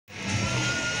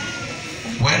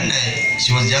when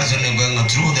she was just going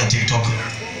through the TikTok,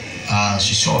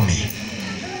 she saw me.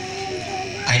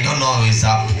 I don't know who is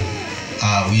up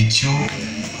with you.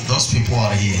 Those people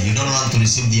are here. You don't want to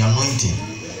receive the anointing.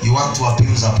 You want to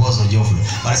abuse Apostle Geoffrey.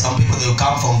 But some people, they will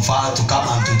come from far to come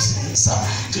and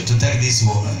to take this,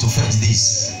 to fetch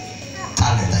this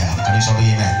talent I have. Can you show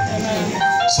me amen?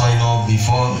 So, you know,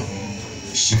 before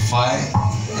she fly,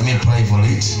 let me pray for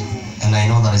it. And I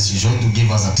know that she's going to give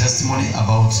us a testimony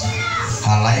about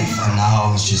her life and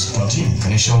how she's continuing.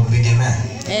 Can you show big amen?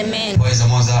 Amen. Praise the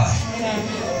Most High.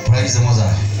 Praise the Most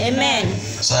High. Amen.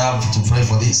 So I have to pray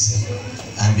for this.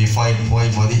 And before I pray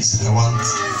for this, I want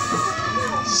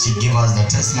she give us the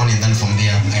testimony, and then from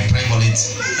there I pray for it,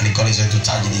 and God is going to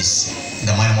charge this in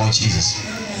the mighty name of Jesus.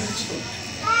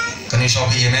 Can you show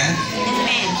me amen?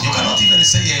 Amen. You cannot even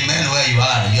say amen where you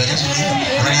are. You are just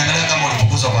unaniangalia kama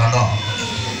ulipokuzwa kwa ndoo.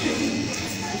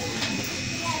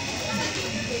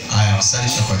 Aya,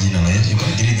 wasalisha kwa jina la Yesu. You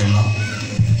can greet them now.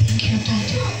 Thank you,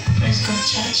 Daddy. Praise God,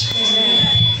 church.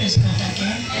 Praise God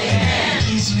again.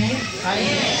 His way.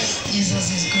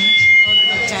 Jesus is good. All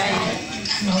the time.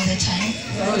 And all the time.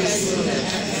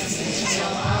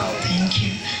 Thank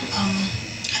you.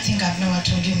 I think I've never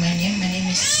told you my name. My name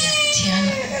is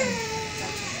Tiana.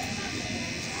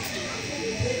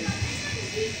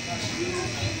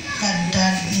 But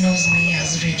Dad knows me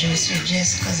as Rejoice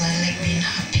because I like being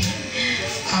happy.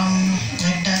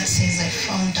 Like Dad says, I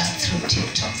found Dad through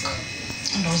TikTok,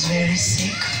 and I was very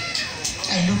sick.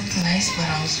 I looked nice, but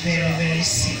I was very, very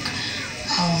sick.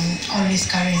 Always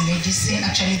carrying medicine.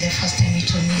 Actually, the first time he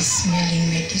told me is smelling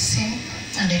medicine,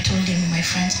 and I told him my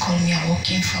friends call me a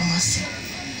walking pharmacy,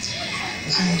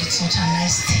 and it's not a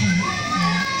nice thing.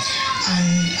 Yeah.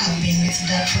 And I've been with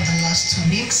Dad for the last 2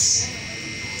 weeks.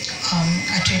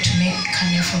 I try to make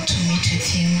an effort to meet with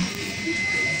him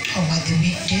over the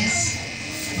weekdays.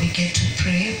 We get to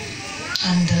pray,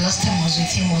 and the last time I was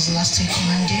with him was last week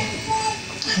Monday,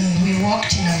 and we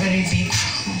walked in a very big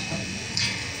farm,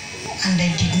 and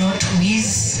I did not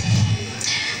wheeze.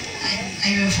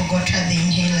 I even forgot where the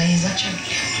inhaler is. Actually,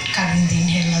 I'm not carrying the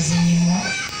inhalers anymore.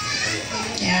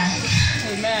 Yeah.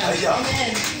 Amen.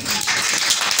 Amen.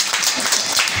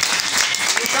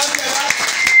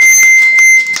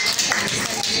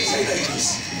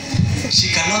 She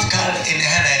cannot carry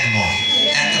inhaler anymore.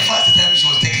 And the first time she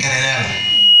was taking an inhaler.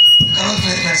 You cannot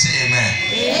even say amen.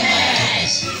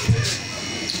 Yes.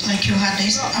 Like you heard, I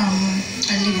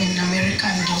live in America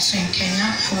and also in Kenya.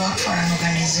 I work for an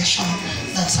organization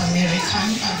that's American.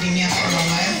 I've been here for a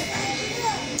while.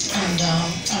 And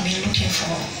I've been looking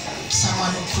for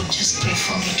someone who could just pray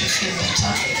for me to feel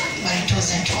better. But it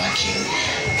wasn't working.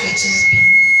 This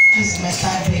is my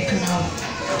 3rd week now,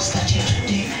 starting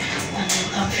today. And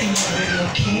I'm feeling very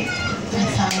okay. I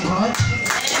thank God.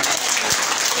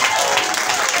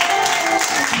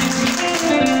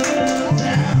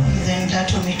 Then Dad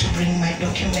told me to bring my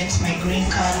documents, my green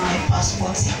card, my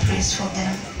passports. He prays for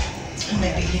them. And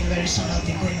I believe very soon I'll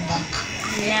be going back.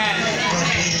 Yeah. God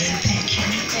willing. Thank you.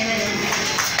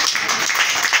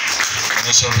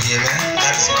 Amen.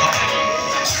 That is God.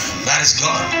 That is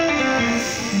God.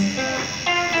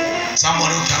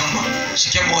 Somebody who came, she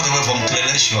came all the way from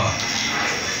Kleleshwa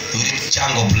to the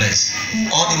Chango place.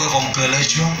 All the way from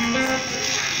Kleleshwa,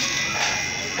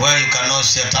 where you cannot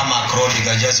see a tarmac road, you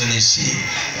can just only see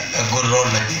a good road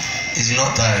like this. It's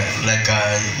not like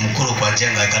Mukuru kwa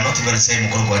Jenga. I cannot even say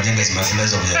Mukuru kwa Jenga is my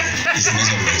place of the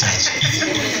church.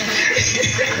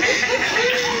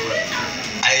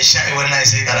 I shy when I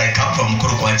say that I come from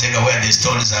Mukuru kwa Jenga, where the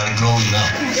stones are growing now.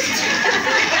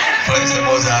 Praise the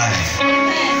Most High.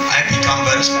 I become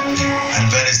very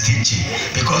and very stingy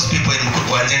because people in Mukuru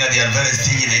kwa Jenga, they are very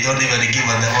stingy. They don't even give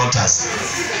on the altars.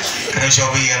 Can you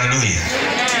show me hallelujah?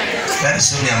 Very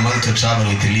soon I'm going to travel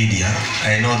with Lydia.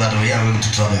 I know that we are going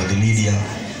to travel with Lydia.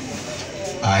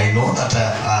 I know that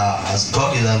as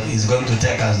God is going to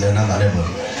take us to another level.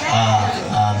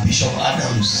 Bishop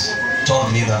Adams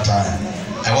told me that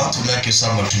I want to make you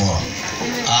someone tomorrow.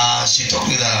 She talked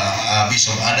with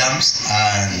Bishop Adams,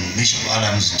 and Bishop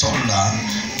Adams told her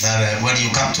that when you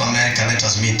come to America, let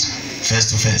us meet face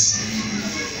to face.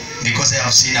 Because I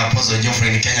have seen Apostle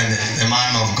Geoffrey in Kenya, the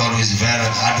man of God who is very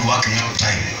hard working all the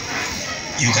time.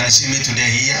 You can see me today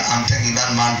here. I'm taking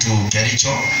that man to Kericho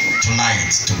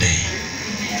tonight, today.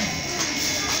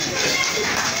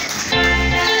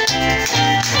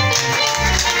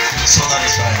 So that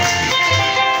is right.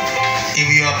 If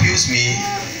you abuse me,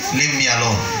 leave me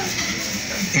alone.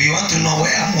 If you want to know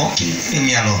where I'm walking, leave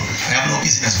me alone. I have no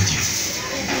business with you.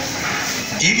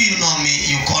 If you know me,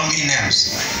 you call me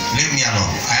names. Leave me alone.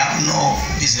 I have no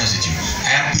business with you. I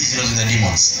have business with the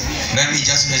demons. Let me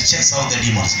just chase out the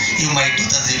demons. If my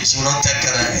daughter, she will not take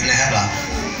her in the hell.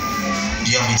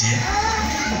 Do you have it here?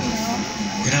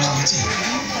 You don't have it here?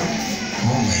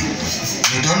 Oh my God.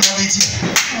 You don't have it here?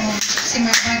 See, my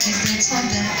bag is there. It's not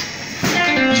there.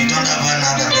 You don't have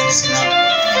another medicine now?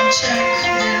 Check.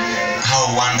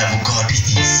 How wonderful God it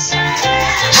is.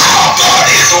 How God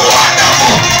is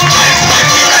wonderful.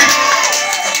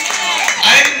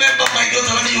 I remember my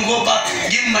daughter, when you go back,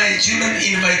 give my children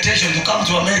invitation to come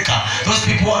to America. Those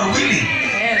people are willing.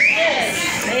 Yes.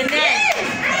 Amen.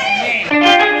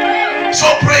 So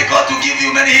pray God to give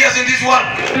you many years in this world.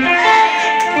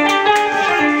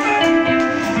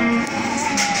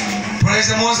 Praise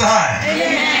the Most High.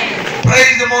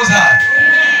 Praise the Most High.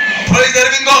 Praise the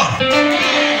living God.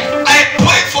 I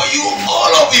pray for you,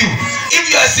 all of you. If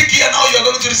you are sick here now, you are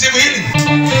going to receive healing.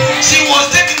 She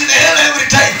was taken in the hell every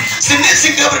time. She needs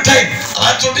sick every time.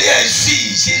 And today I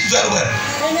see she is very well.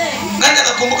 Nani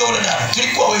anakumbuka ule dada?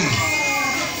 Tulikuwa wengi.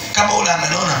 Kama ule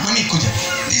amenona, mami kuja.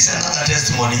 This is another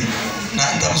testimony.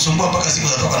 Na nitakusumbua mpaka siku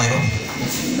zatoka Nairobi.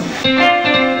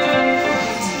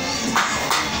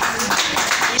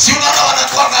 Si unaona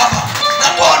wanakuwa hapa. Na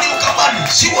kwao ni Ukambani.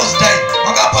 She was dying.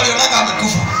 Wakapo alionanga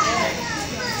amekufa.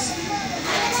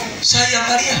 Saya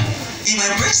Maria, if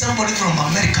I bring somebody from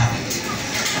America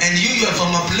and you are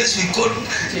from a place we call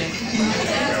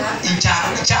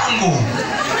Chango,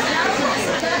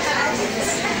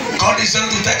 God is trying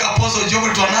to take Apostle Job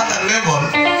to another level.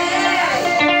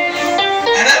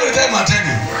 And every time I tell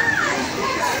you,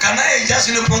 can I just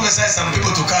prophesy some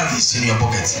people to carry this in your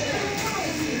pockets?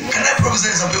 Can I prophesy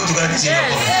some people to carry this in your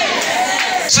pockets?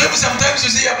 So sometimes you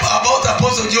see about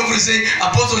Apostle Geoffrey say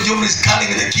Apostle Geoffrey is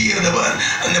carrying the key in the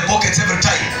pockets every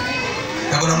time.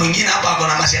 Na kuna mwingine hapa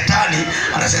kuna mashetani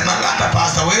anasema hata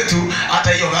pastor wetu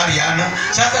hata hiyo gari yana.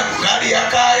 Sasa gari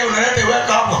yakaye unaleta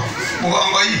iweka hapo.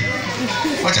 Mgongo hii.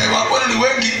 Wachai wako ni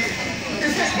wengi.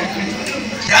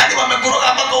 Yaani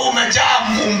wamekuroga mpaka umejaa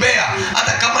mumbea.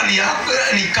 Hata kama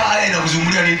ni kaya na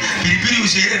kuzungulia nini? Pilipili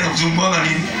usiile na kuzunguanga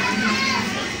nini?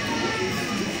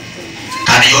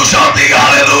 Can you shout big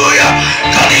hallelujah?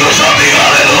 Can you shout big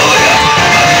hallelujah?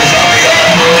 Can you shout big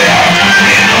hallelujah?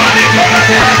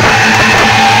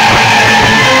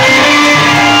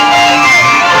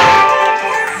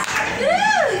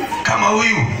 Kama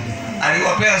huyu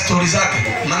aliwapea story zake.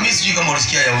 Na mimi sijui kama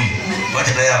ulisikia ya huyu.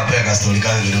 Wacha naye awapea story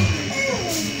kale kidogo.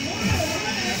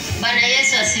 Bwana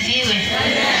Yesu asifiwe.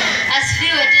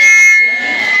 Asifiwe tena.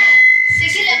 Si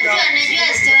kila mtu anajua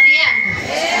story yangu.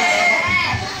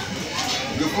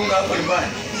 Nifunga hapo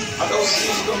nyumbani. Hata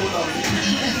usiku kama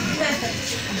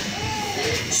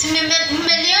Si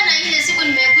mmeliona ile siku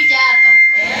nimekuja hapa.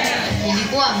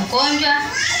 Nilikuwa mgonjwa.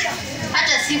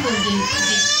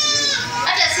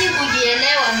 Hata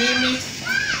sikujielewa mimi.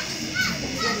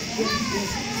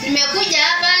 Nimekuja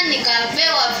hapa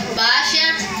nikapewa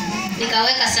bahasha,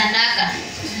 nikaweka sadaka.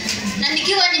 Na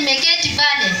nikiwa nimeketi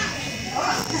pale,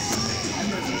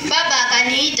 baba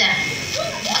akaniita.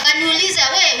 Akaniuliza,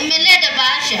 "We, umeleta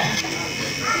bahasha?"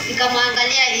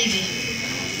 Nikamwangalia hivi.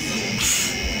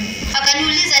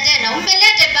 Akaniuliza tena,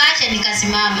 "Umeleta bahasha?"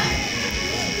 Nikasimama.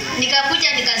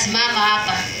 Nikakuja nikasimama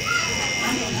hapa.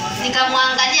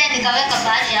 Nikamwangalia, nikaweka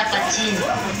bahasha hapa chini.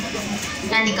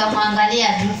 Na nikamwangalia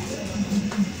tu.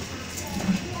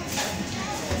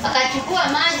 Akachukua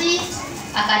maji,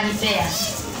 akanipea.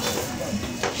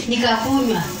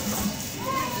 Nikakunywa.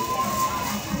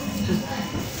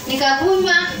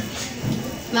 Nikakunywa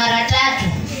mara 3.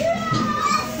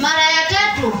 Mara ya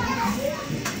 3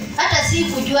 hata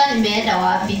sikujua nimeenda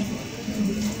wapi.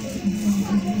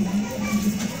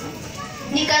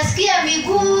 Nikasikia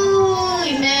miguu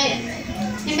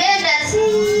imeenda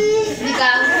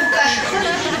nikaanguka.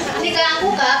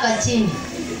 Nikaanguka hapa chini.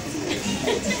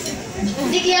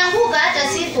 Nikianguka hata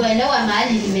sikuelewa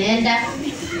mahali nimeenda.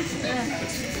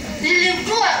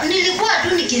 Nilikuwa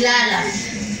tu nikilala.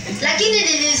 Lakini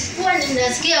nilikuwa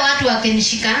ninasikia watu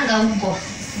wakinishikanga huko.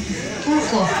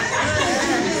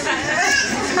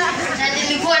 Na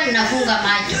nilikuwa ninafunga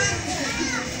macho.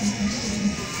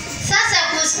 Sasa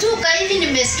kustuka hivi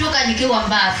nimestuka nikiwa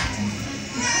mbavu.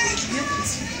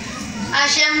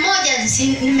 Asha mmoja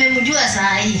nimemjua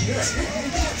saa hii.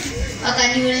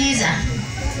 Akaniuliza.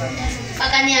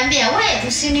 Akaniambia, "We,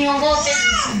 usiniongope."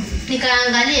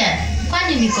 Nikaangalia,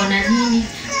 "Kwani niko na nini?"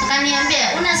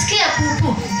 Akaniambia, "Unasikia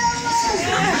pupu?"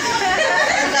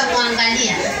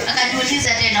 Nikamwangalia.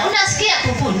 Akaniuliza tena, "Unasikia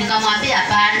pupu?" Nikamwambia,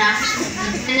 "Hapana.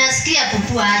 Ninasikia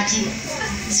pupu aje."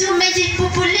 "Si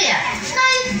umejipupulia?"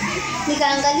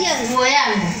 Nikaangalia nguo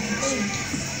yangu.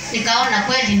 Nikaona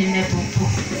kweli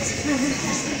nimepupu.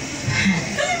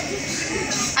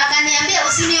 Akaniambia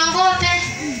usiniongope.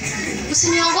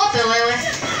 Usiniongope wewe.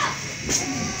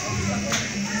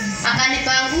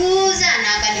 Akanipanguza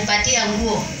na akanipatia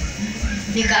nguo.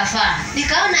 Nikavaa.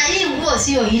 Nikaona hii nguo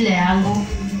sio ile yangu.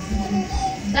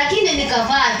 Lakini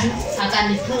nikavaa tu,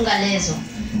 akanifunga leso.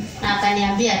 Na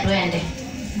akaniambia twende.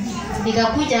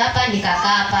 Nikakuja hapa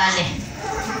nikakaa pale.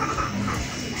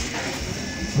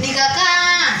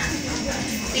 Nikakaa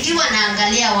nikiwa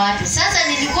naangalia watu. Sasa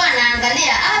nilikuwa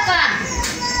naangalia hapa.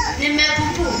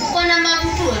 Nimepupu, uko na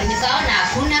mapupu? Nikaona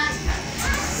hakuna.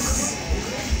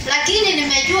 Lakini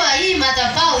nimejua hii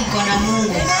madhabahu iko na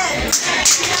Mungu.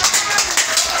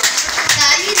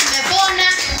 Sasa hii nimepona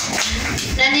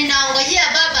na ninaongojea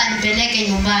baba anipeleke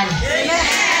nyumbani.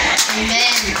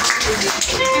 Amen.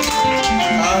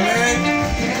 Amen.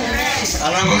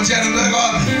 Anangojea nipeleke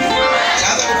wapi?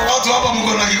 Sasa kuna watu hapa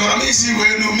mko na kikoramisi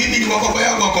wenu, mimi ni baba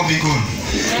yangu wako mbinguni.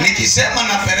 Nikisema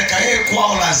napeleka yeye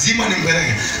kwao lazima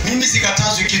nimpeleke. Mimi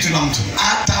sikatazwi kitu na mtu,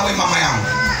 hata awe mama yangu.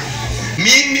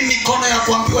 Mimi mikono ya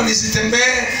kuambiwa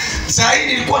nisitembee. Sasa hii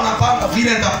nilikuwa napanga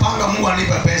vile nitapanga Mungu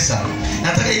anipe pesa.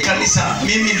 Nataka hii kanisa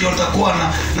mimi ndio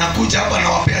nitakuwa nakuja hapa na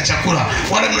wapea chakula.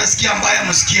 Wale mnasikia mbaya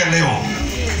msikie leo.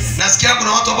 Nasikia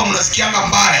kuna watu hapa mnasikianga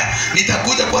mbaya.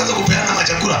 Nitakuja kwanza kupeana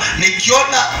machakula.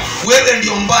 Nikiona wewe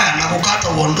ndio mbaya na kukata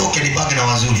uondoke nibaki na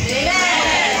wazuri.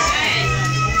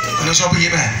 Unashopi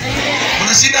hivi?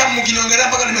 Kuna shida mkiniongelea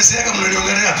mpaka nimeseeka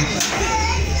mnaniongelea tu.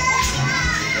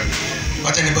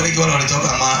 Wacha nibariki wale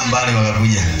walitoka mbali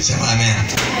wakakuja. Sema amen.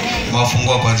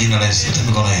 Mwafungua kwa jina la Yesu.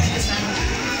 Mikono yenu.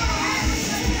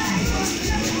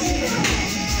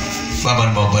 Baba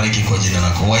nimewabariki kwa jina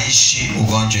lako. Waishi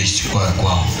ugonjwa isikuwe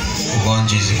kwao.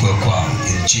 Ugonjwa isikuwe kwao.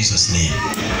 In Jesus name.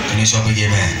 Kanisa wapige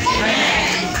amen.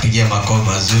 Pigia makofi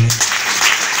mazuri.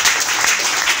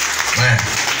 Wewe,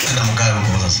 enda mkae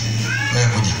huko sasa. Wewe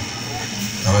kuja.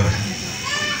 Na wewe.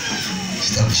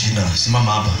 Sitakushinda.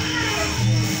 Simama hapa.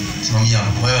 Simamia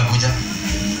hapo. Wewe kuja.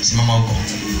 Simama huko.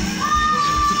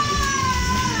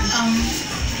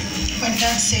 When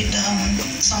Dad said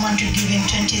someone to give him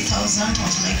 20,000, I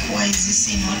was like, why is he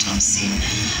seeing what I'm seeing?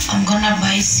 I'm gonna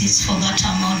buy seeds for that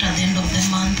amount at the end of the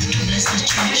month to bless the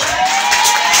church.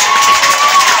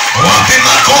 Wapi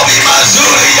makofi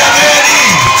mazuri jameni.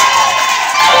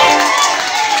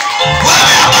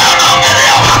 Wewe ambaye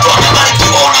unaongelea watu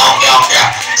wamebarikiwa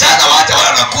unaongea. Sasa watu wale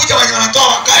wanakuja wenye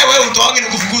wanatoa kae wewe utoange na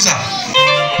kufukuza.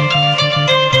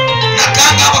 Na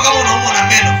kanga hapa kama unaumwa na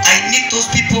meno. I need those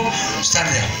people to stand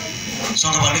there.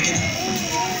 Songa bariki.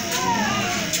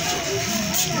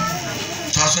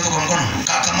 Sasa kwa mkono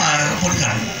kama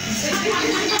polika.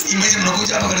 Imagine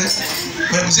mnakuja hapa kale.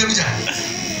 Wewe mzee kuja.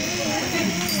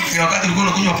 Ni wakati ulikuwa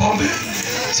unakunywa pombe.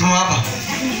 Sema hapa.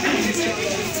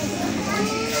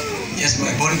 Yes,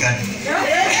 my bodyguard.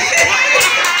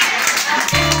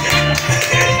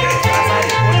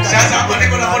 Sasa hapa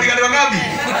niko na bodyguard wangapi?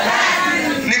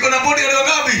 Niko na bodyguard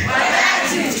wangapi?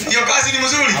 Hiyo kazi ni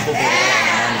mzuri.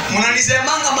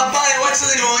 Mnanisemanga mabaya, wacha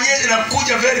sasa niwaonyeshe na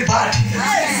kuja very bad.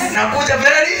 Na kuja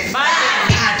very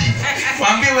bad.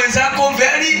 Waambie wenzako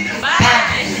very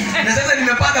bad. Na sasa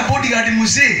nimepata bodyguard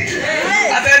mzee.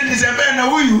 Hata nisembea na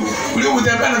huyu, ulio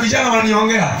kutembea na vijana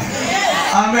wananiongea.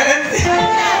 Amen.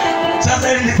 Sasa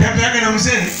hivi nitembea na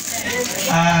mzee.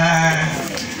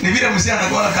 Ni vile mzee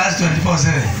anakuwa kazi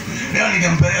 24/7. Leo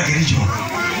ningempeleka Kericho.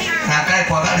 Na kae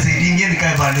kwa gari zaidi nyingine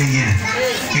nikae pande nyingine.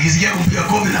 Nikisikia kupiga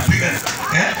kofi napiga.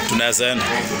 Tunasana.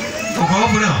 Uko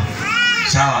hapo leo?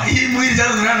 Sawa. Hii mwili sasa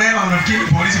tunaona yeye anafikiri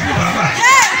polisi kwa barabara.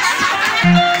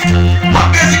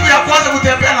 Mpaka siku ya kwanza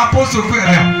kutembea na apostle kwa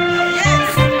leo.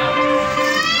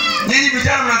 Nyinyi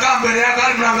vijana mnakaa mbele yako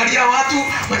hadi mnaangalia watu,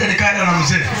 wacha nikae na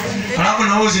mzee. Alafu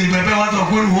na wewe nibebe watu wa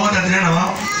kwenu wote tena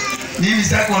wao. Mimi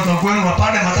sitaki watu wa kwenu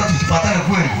wapande matatu tupatane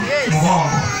kwenu.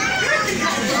 Mgongo.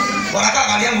 Wanakaa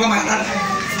kali yangu kama nani?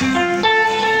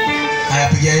 Haya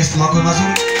pigia Yesu makofi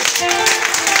mazuri.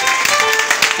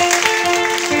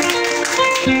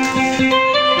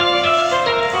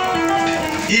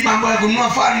 Hii mambo ya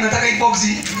kununua fani nataka hii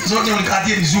boxi zote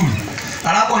unikatie vizuri.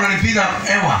 Alafu unanipiga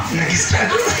hewa na kistrike.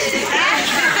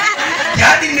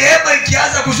 Yaani neema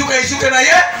ikianza kushuka ishuke na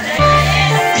ye.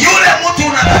 Yule mtu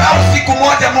unataka siku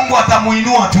moja Mungu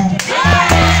atamuinua tu.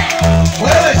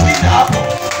 Wewe shida hapa.